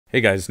Hey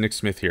guys, Nick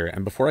Smith here,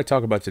 and before I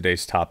talk about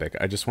today's topic,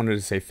 I just wanted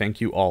to say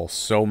thank you all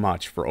so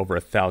much for over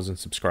 1,000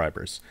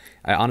 subscribers.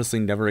 I honestly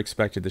never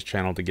expected this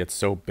channel to get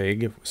so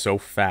big so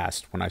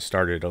fast when I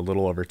started a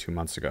little over 2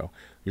 months ago.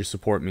 Your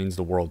support means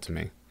the world to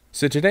me.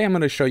 So today I'm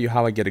going to show you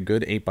how I get a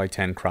good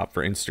 8x10 crop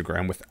for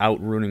Instagram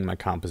without ruining my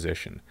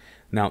composition.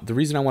 Now, the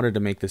reason I wanted to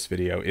make this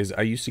video is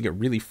I used to get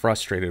really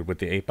frustrated with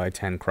the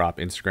 8x10 crop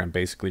Instagram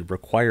basically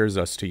requires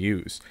us to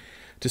use.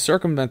 To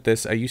circumvent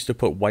this, I used to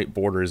put white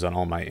borders on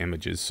all my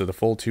images so the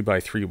full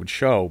 2x3 would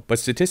show, but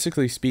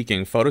statistically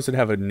speaking, photos that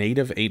have a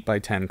native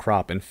 8x10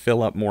 crop and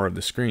fill up more of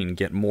the screen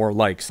get more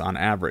likes on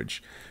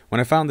average. When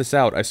I found this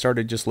out, I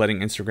started just letting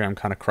Instagram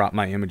kind of crop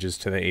my images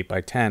to the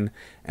 8x10,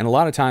 and a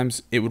lot of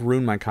times it would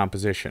ruin my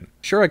composition.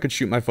 Sure, I could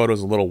shoot my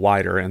photos a little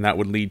wider, and that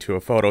would lead to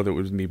a photo that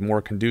would be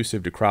more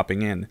conducive to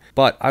cropping in,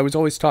 but I was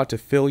always taught to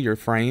fill your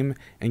frame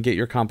and get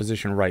your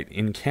composition right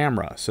in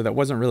camera, so that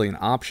wasn't really an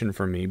option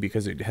for me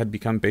because it had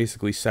become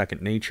basically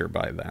second nature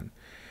by then.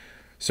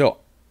 So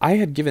I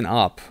had given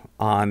up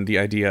on the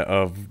idea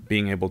of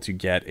being able to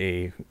get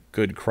a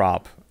good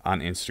crop on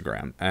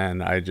Instagram,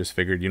 and I just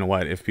figured, you know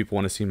what, if people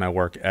want to see my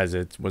work as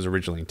it was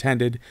originally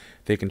intended,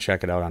 they can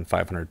check it out on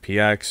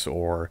 500px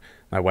or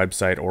my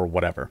website or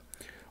whatever.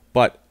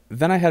 But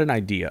then I had an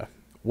idea.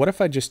 What if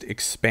I just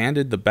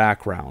expanded the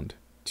background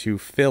to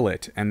fill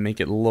it and make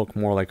it look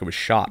more like it was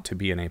shot to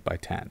be an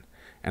 8x10?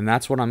 And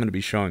that's what I'm going to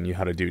be showing you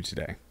how to do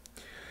today.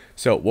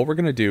 So what we're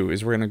going to do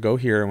is we're going to go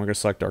here and we're going to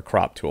select our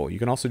crop tool. You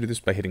can also do this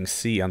by hitting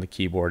C on the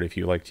keyboard if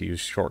you like to use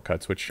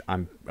shortcuts, which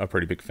I'm a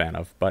pretty big fan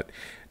of. But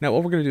now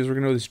what we're going to do is we're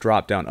going to do this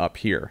drop down up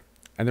here.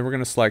 And then we're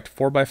going to select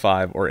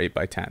 4x5 or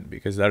 8x10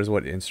 because that is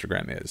what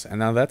Instagram is. And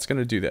now that's going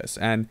to do this.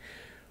 And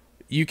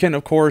you can,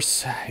 of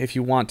course, if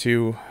you want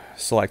to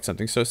select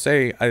something. So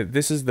say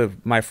this is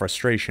my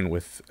frustration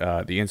with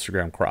the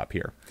Instagram crop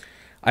here.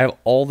 I have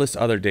all this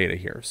other data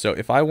here. So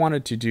if I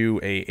wanted to do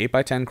a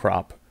 8x10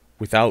 crop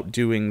without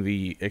doing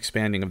the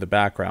expanding of the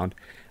background,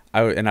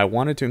 and I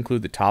wanted to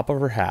include the top of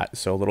her hat,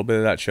 so a little bit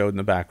of that showed in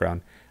the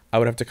background, I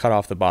would have to cut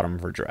off the bottom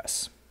of her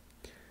dress.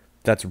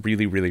 That's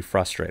really, really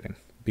frustrating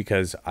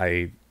because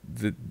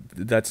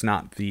that's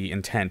not the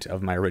intent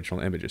of my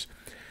original images.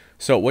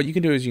 So what you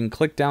can do is you can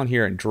click down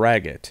here and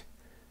drag it,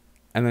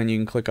 and then you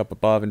can click up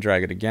above and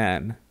drag it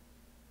again,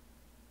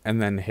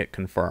 and then hit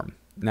confirm.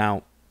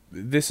 Now,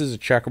 this is a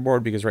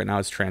checkerboard because right now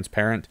it's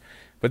transparent,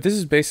 but this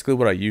is basically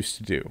what I used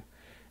to do.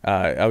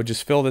 I would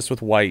just fill this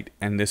with white,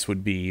 and this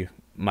would be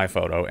my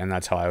photo, and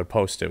that's how I would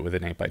post it with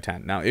an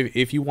 8x10. Now,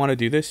 if you want to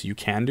do this, you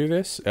can do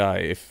this.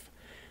 If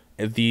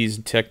these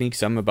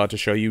techniques I'm about to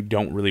show you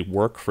don't really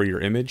work for your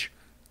image,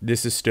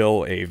 this is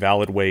still a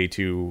valid way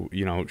to,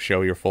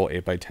 show your full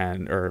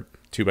 8x10 or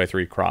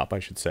 2x3 crop, I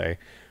should say,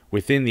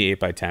 within the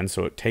 8x10,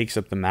 so it takes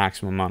up the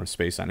maximum amount of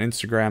space on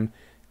Instagram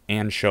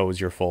and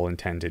shows your full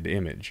intended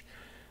image.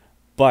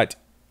 But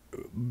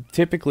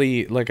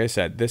typically, like I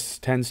said, this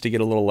tends to get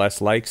a little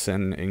less likes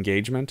and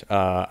engagement.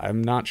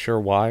 I'm not sure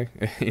why.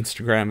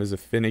 Instagram is a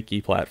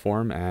finicky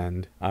platform,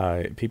 and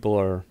people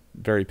are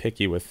very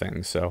picky with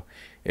things, so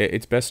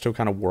it's best to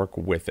kind of work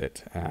with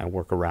it,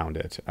 work around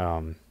it,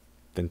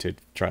 than to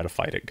try to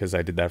fight it, because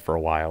I did that for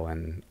a while,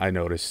 and I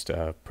noticed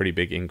a pretty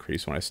big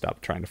increase when I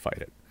stopped trying to fight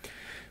it.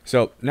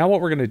 So now what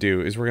we're going to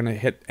do is we're going to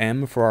hit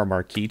M for our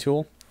Marquee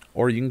Tool,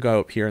 or you can go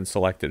up here and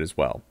select it as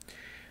well.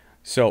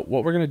 So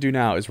what we're going to do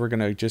now is we're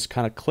going to just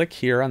kind of click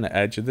here on the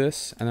edge of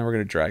this, and then we're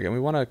going to drag it. And we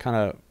want to kind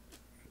of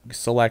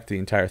select the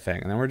entire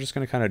thing, and then we're just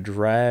going to kind of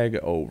drag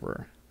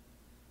over.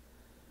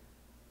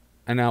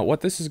 And now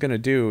what this is going to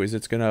do is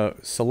it's going to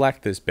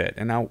select this bit.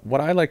 And now what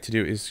I like to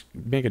do is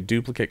make a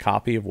duplicate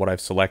copy of what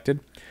I've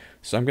selected.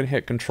 So I'm going to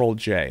hit Control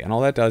J, and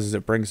all that does is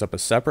it brings up a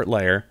separate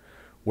layer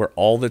where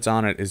all that's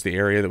on it is the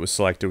area that was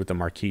selected with the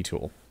Marquee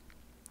Tool.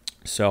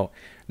 So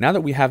now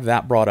that we have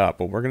that brought up,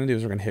 what we're going to do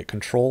is we're going to hit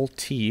Control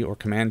T or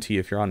Command T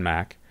if you're on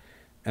Mac,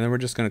 and then we're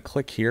just going to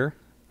click here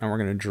and we're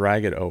going to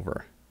drag it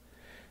over.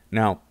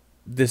 Now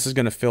this is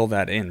going to fill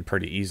that in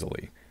pretty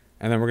easily,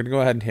 and then we're going to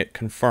go ahead and hit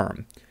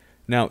Confirm.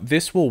 Now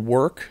this will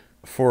work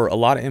for a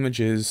lot of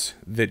images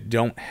that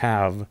don't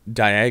have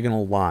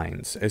diagonal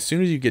lines. As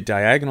soon as you get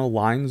diagonal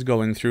lines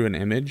going through an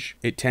image,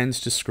 it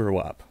tends to screw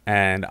up.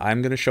 And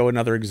I'm going to show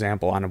another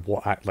example on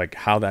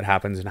how that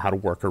happens and how to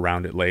work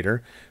around it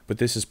later. But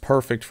this is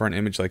perfect for an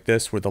image like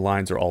this where the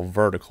lines are all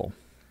vertical.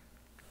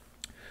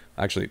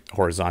 Actually,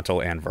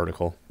 horizontal and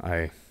vertical.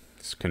 I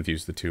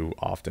confuse the two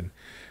often.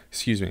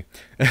 Excuse me.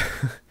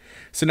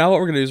 So now what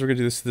we're going to do is we're going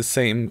to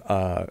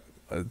do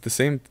the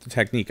same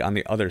technique on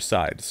the other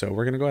side. So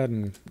we're going to go ahead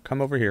and come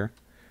over here,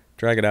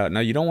 drag it out. Now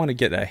you don't want to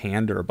get a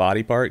hand or a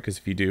body part, because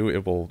if you do,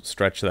 it will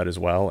stretch that as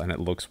well and it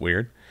looks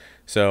weird.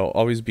 So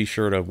always be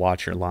sure to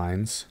watch your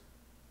lines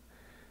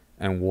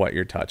and what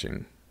you're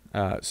touching.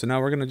 So now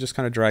we're going to just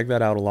kind of drag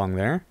that out along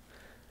there,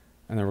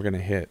 and then we're going to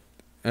hit,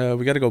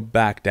 we got to go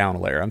back down a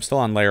layer. I'm still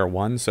on layer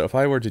 1, so if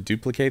I were to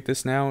duplicate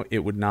this now, it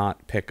would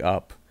not pick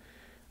up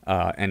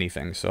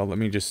anything. So let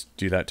me just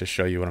do that to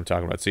show you what I'm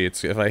talking about. See,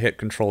 if I hit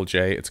Control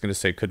J, it's going to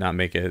say could not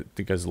make it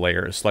because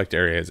select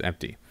area is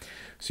empty.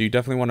 So you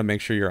definitely want to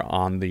make sure you're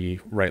on the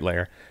right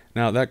layer.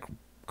 Now that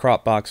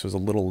crop box was a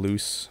little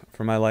loose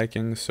for my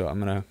liking, so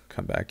I'm going to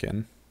come back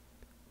in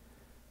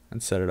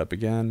and set it up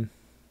again.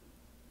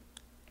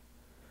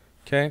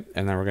 Okay,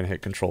 and then we're going to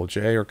hit Control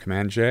J or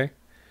Command J,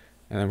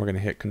 and then we're going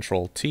to hit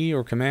Control T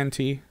or Command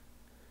T,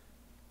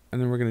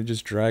 and then we're going to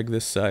just drag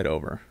this side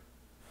over.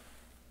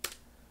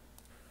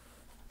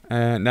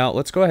 And now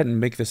let's go ahead and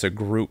make this a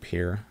group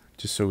here,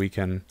 just so we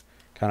can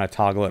kind of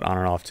toggle it on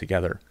and off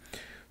together.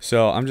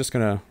 So I'm just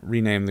going to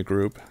rename the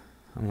group.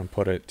 I'm going to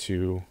put it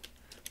to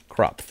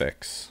Crop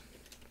Fix.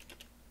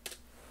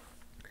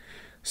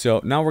 So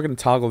now we're going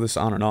to toggle this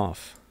on and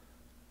off.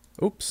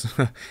 Oops,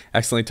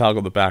 accidentally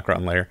toggled the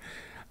background layer.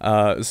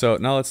 So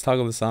now let's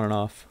toggle this on and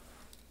off.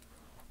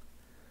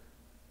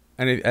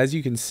 And as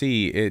you can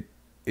see, it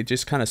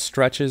just kind of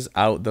stretches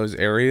out those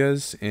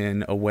areas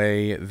in a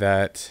way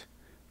that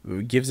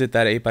gives it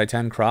that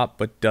 8x10 crop,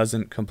 but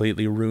doesn't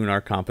completely ruin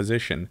our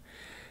composition.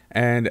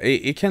 And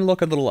it can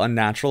look a little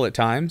unnatural at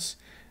times.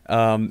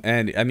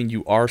 And I mean,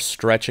 you are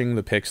stretching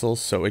the pixels,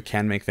 so it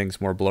can make things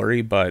more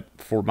blurry, but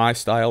for my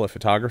style of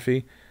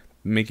photography,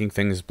 making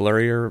things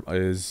blurrier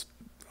is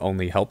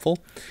only helpful,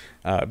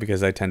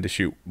 because I tend to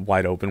shoot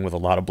wide open with a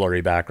lot of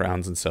blurry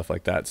backgrounds and stuff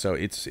like that. So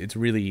it's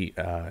really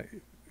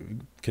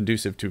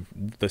conducive to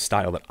the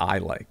style that I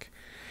like.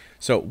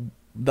 So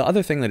the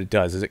other thing that it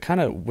does is it kind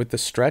of, with the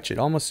stretch, it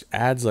almost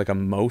adds like a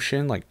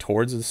motion like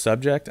towards the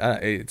subject.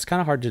 It's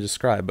kind of hard to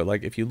describe, but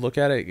like if you look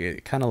at it,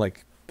 it kind of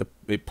like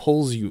it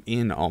pulls you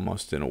in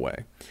almost in a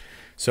way.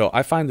 So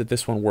I find that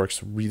this one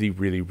works really,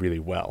 really, really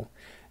well.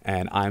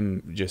 And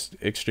I'm just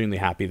extremely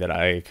happy that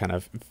I kind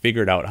of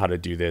figured out how to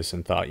do this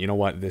and thought, you know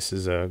what, this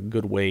is a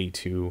good way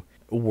to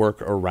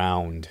work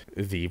around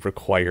the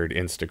required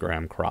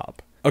Instagram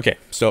crop. Okay,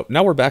 so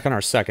now we're back on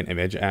our second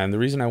image, and the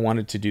reason I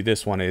wanted to do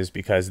this one is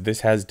because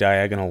this has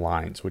diagonal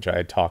lines, which I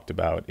had talked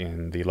about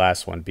in the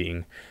last one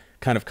being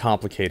kind of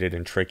complicated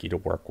and tricky to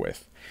work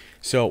with.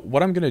 So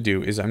what I'm going to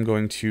do is I'm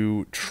going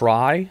to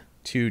try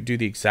to do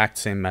the exact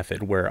same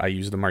method where I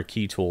use the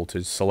Marquee Tool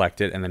to select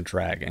it and then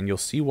drag, and you'll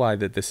see why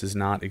that this is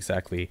not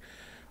exactly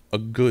a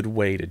good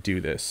way to do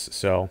this.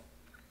 So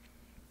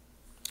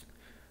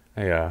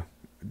I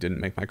didn't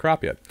make my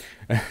crop yet.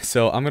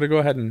 So I'm going to go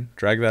ahead and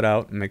drag that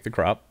out and make the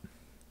crop.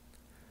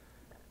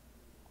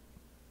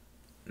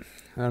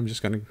 And I'm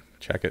just going to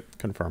check it,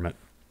 confirm it.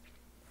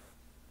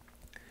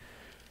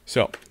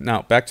 So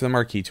now back to the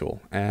Marquee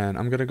Tool, and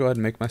I'm going to go ahead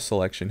and make my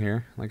selection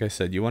here. Like I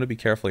said, you want to be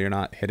careful you're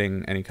not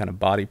hitting any kind of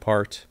body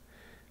part,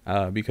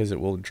 because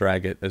it will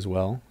drag it as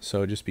well.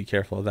 So just be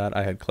careful of that.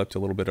 I had clipped a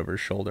little bit over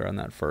his shoulder on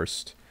that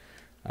first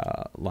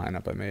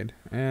lineup I made,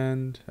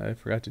 and I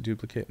forgot to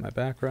duplicate my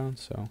background.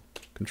 So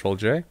Control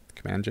J,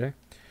 Command J,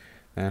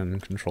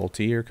 and Control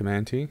T or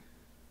Command T.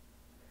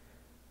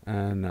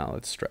 And now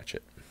let's stretch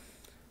it.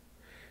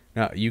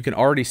 Now you can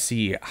already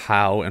see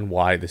how and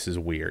why this is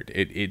weird.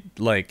 It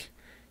like,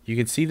 you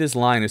can see this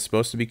line is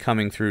supposed to be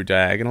coming through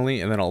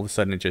diagonally, and then all of a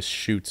sudden it just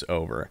shoots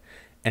over,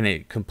 and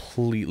it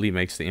completely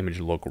makes the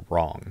image look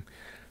wrong.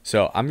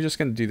 So I'm just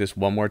going to do this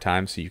one more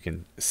time so you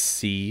can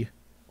see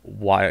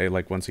why,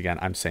 like, once again,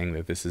 I'm saying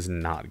that this is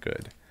not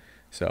good.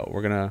 So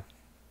we're going to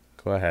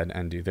go ahead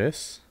and do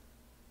this.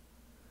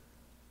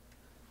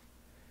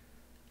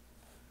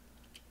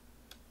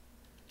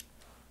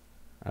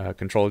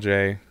 Control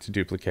J to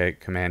duplicate,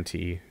 Command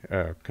T,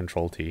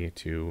 Control T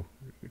to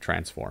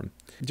transform.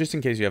 Just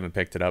in case you haven't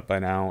picked it up by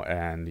now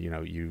and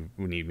you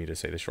need me to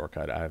say the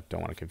shortcut, I don't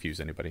want to confuse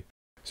anybody.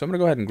 So I'm going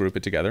to go ahead and group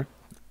it together.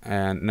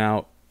 And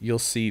now you'll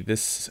see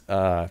this,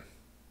 it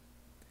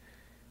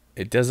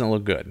doesn't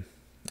look good.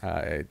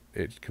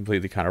 It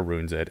completely kind of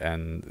ruins it,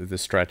 and the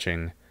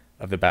stretching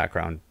of the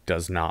background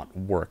does not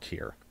work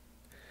here.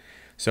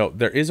 So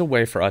there is a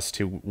way for us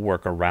to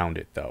work around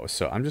it though.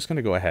 So I'm just going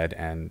to go ahead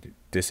and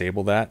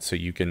disable that so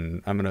you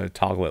can, I'm going to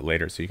toggle it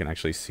later so you can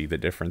actually see the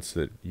difference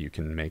that you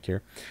can make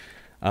here.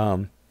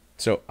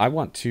 So I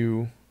want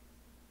to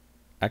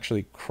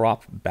actually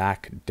crop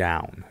back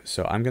down.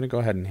 So I'm going to go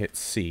ahead and hit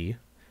C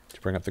to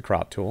bring up the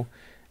crop tool.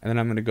 And then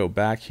I'm going to go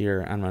back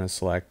here and I'm going to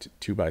select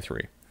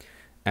 2x3.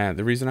 And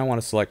the reason I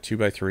want to select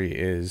 2x3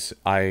 is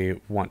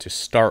I want to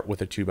start with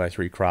a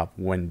 2x3 crop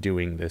when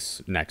doing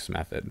this next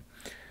method.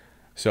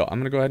 So I'm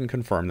going to go ahead and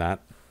confirm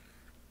that.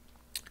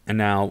 And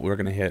now we're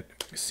going to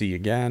hit C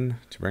again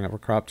to bring up our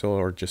crop tool,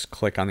 or just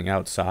click on the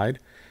outside.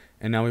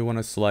 And now we want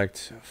to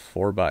select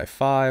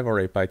 4x5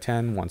 or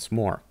 8x10 once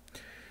more.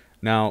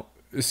 Now,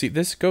 see,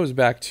 this goes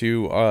back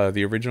to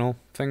the original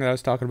thing that I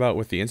was talking about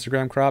with the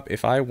Instagram crop.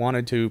 If I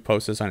wanted to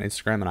post this on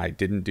Instagram and I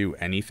didn't do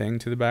anything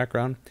to the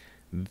background,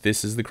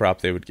 this is the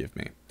crop they would give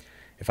me.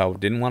 If I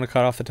didn't want to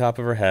cut off the top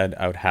of her head,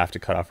 I would have to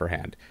cut off her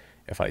hand.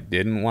 If I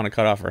didn't want to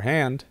cut off her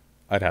hand,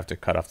 I'd have to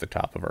cut off the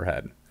top of her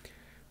head.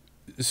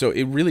 So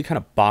it really kind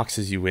of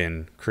boxes you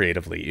in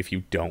creatively if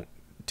you don't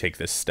take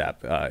this step.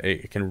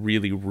 It can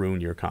really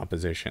ruin your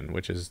composition,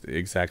 which is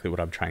exactly what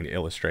I'm trying to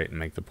illustrate and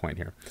make the point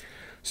here.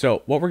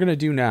 So what we're going to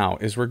do now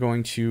is we're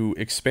going to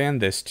expand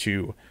this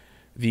to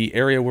the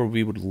area where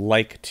we would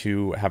like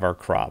to have our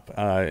crop.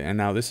 And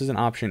now this is an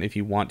option if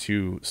you want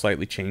to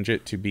slightly change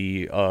it to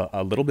be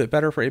a little bit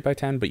better for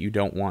 8x10, but you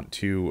don't want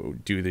to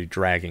do the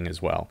dragging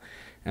as well.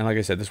 And like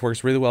I said, this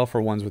works really well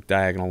for ones with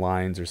diagonal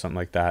lines or something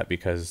like that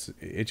because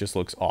it just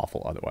looks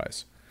awful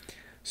otherwise.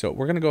 So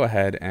we're going to go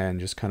ahead and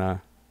just kind of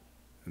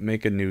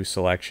make a new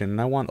selection. And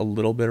I want a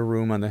little bit of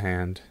room on the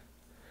hand.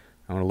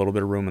 I want a little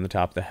bit of room on the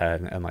top of the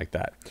head and like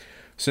that.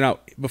 So now,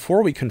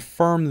 before we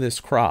confirm this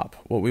crop,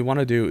 what we want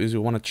to do is we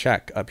want to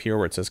check up here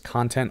where it says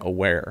content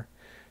aware.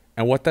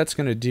 And what that's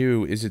going to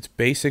do is it's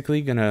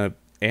basically going to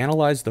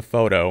analyze the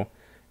photo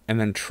and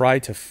then try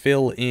to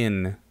fill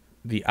in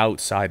the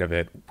outside of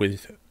it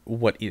with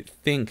what it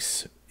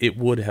thinks it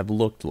would have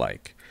looked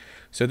like.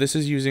 So this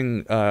is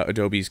using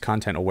Adobe's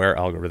content aware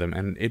algorithm,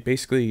 and it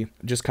basically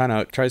just kind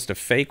of tries to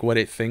fake what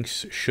it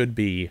thinks should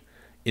be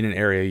in an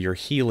area you're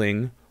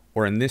healing,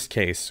 or in this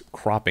case,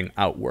 cropping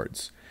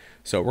outwards.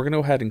 So we're going to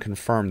go ahead and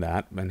confirm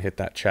that and hit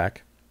that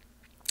check.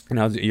 And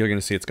now you're going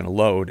to see it's going to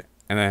load,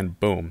 and then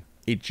boom,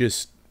 it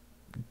just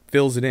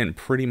fills it in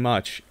pretty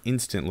much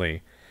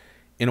instantly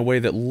in a way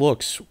that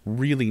looks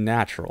really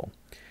natural.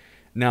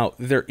 Now,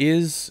 there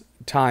is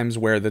times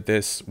where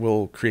this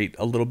will create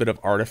a little bit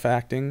of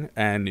artifacting,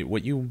 and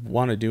what you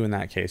want to do in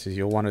that case is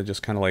you'll want to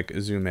just kind of like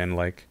zoom in.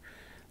 Like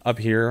up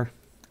here,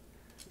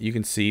 you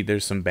can see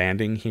there's some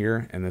banding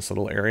here in this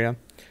little area.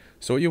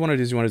 So what you want to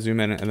do is you want to zoom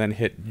in and then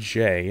hit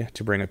J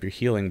to bring up your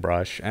healing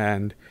brush.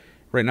 And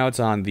right now it's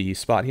on the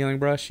spot healing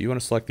brush. You want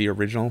to select the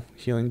original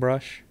healing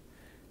brush,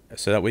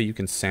 so that way you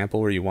can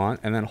sample where you want,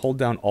 and then hold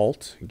down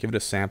Alt, give it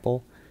a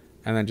sample,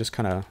 and then just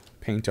kind of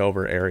paint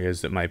over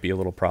areas that might be a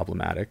little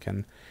problematic.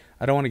 And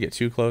I don't want to get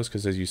too close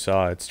because, as you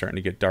saw, it's starting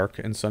to get dark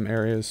in some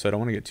areas, so I don't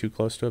want to get too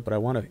close to it, but I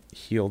want to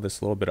heal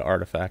this little bit of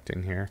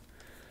artifacting here.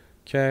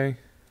 Okay.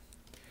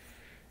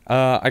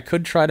 I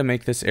could try to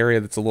make this area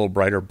that's a little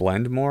brighter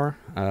blend more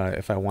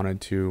if I wanted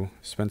to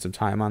spend some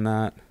time on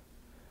that.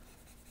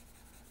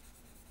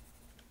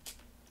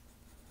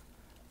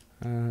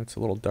 It's a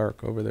little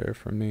dark over there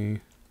for me.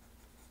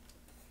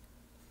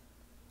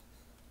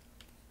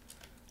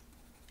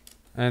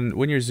 And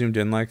when you're zoomed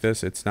in like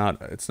this, it's not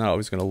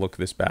always going to look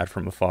this bad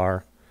from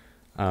afar.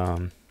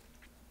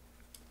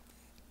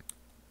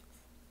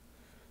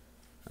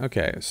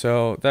 Okay,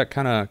 so that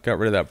kind of got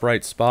rid of that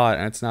bright spot,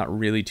 and it's not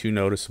really too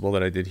noticeable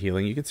that I did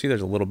healing. You can see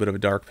there's a little bit of a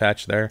dark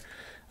patch there.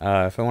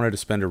 If I wanted to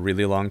spend a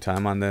really long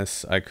time on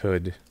this, I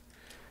could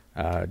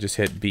just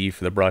hit B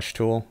for the brush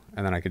tool,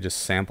 and then I could just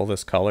sample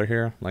this color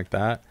here like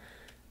that.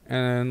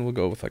 And we'll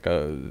go with like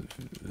a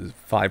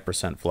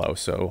 5% flow.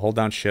 So hold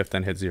down Shift,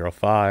 then hit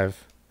 0.5.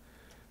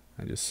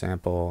 And just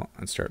sample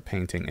and start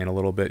painting in a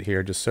little bit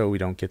here, just so we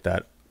don't get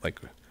that like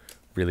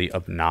really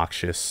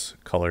obnoxious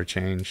color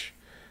change.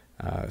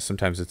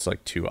 Sometimes it's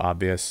like too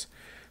obvious.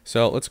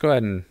 So let's go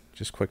ahead and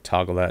just quick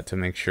toggle that to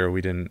make sure we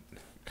didn't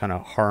kind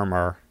of harm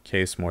our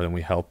case more than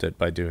we helped it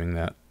by doing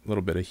that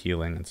little bit of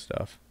healing and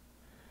stuff.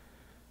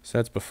 So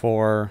that's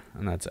before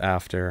and that's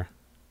after.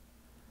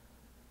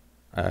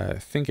 I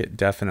think it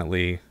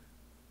definitely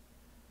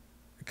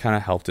kind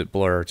of helped it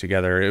blur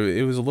together.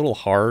 It was a little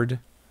hard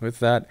with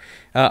that.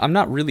 I'm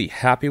not really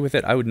happy with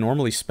it. I would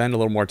normally spend a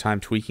little more time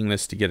tweaking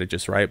this to get it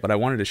just right, but I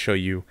wanted to show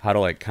you how to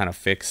like kind of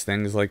fix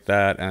things like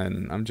that,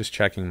 and I'm just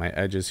checking my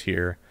edges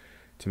here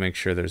to make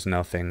sure there's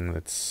nothing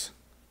that's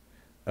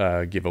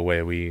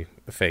giveaway we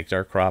faked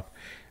our crop.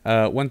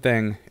 One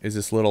thing is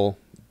this little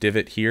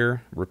divot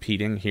here,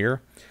 repeating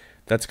here.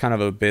 That's kind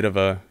of a bit of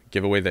a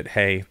giveaway that,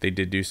 hey, they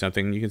did do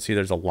something. You can see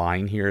there's a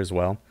line here as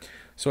well.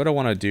 So what I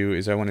want to do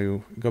is I want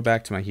to go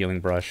back to my healing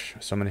brush.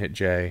 So I'm going to hit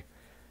J.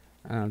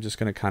 And I'm just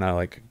going to kind of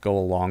like go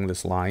along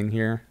this line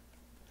here.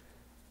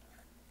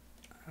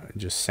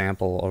 Just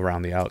sample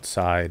around the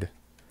outside.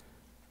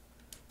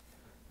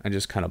 And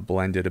just kind of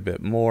blend it a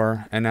bit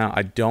more. And now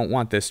I don't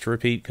want this to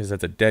repeat because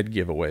that's a dead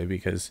giveaway,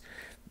 because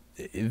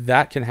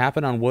that can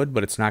happen on wood,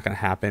 but it's not going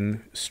to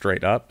happen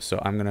straight up. So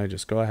I'm going to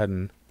just go ahead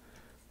and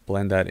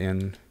blend that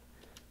in.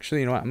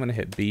 Actually, you know what? I'm going to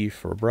hit B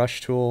for a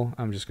brush tool.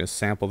 I'm just going to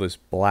sample this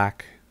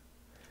black.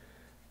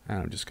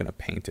 And I'm just going to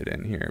paint it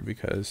in here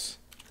because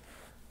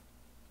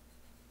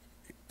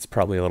it's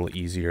probably a little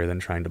easier than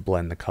trying to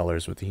blend the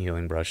colors with the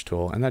healing brush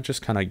tool. And that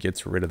just kind of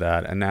gets rid of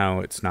that. And now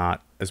it's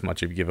not as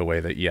much of a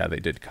giveaway that, yeah, they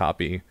did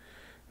copy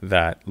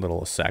that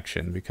little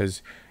section,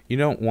 because you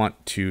don't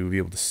want to be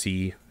able to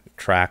see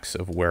tracks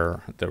of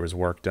where there was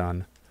work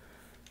done.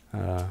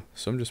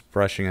 So I'm just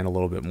brushing in a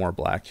little bit more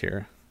black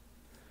here.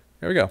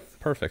 There we go.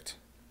 Perfect.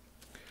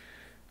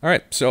 All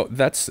right, so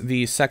that's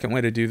the second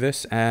way to do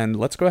this. And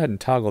let's go ahead and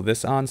toggle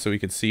this on so we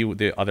can see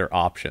the other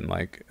option.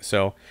 Like,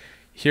 so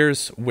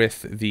here's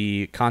with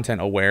the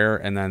content aware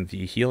and then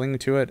the healing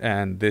to it,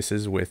 and this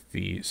is with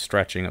the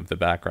stretching of the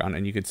background.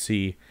 And you can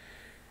see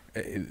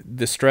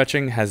the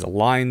stretching has a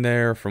line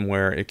there from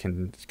where it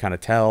can kind of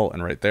tell,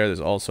 and right there's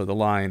also the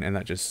line, and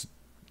that just,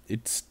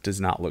 it does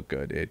not look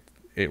good.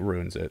 It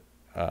ruins it,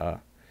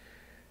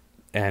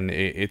 and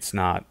it's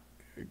not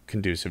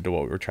conducive to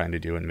what we were trying to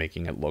do in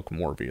making it look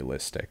more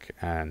realistic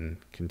and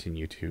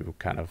continue to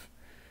kind of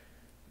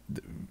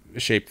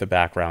shape the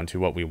background to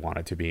what we want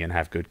it to be and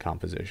have good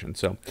composition.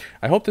 So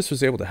I hope this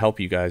was able to help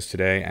you guys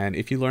today. And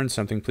if you learned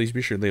something, please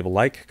be sure to leave a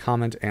like,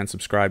 comment, and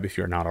subscribe if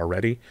you're not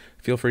already.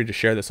 Feel free to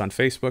share this on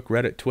Facebook,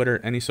 Reddit, Twitter,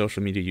 any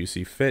social media you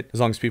see fit. As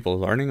long as people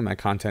are learning and my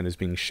content is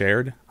being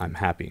shared, I'm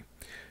happy.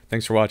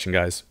 Thanks for watching,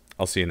 guys.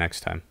 I'll see you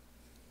next time.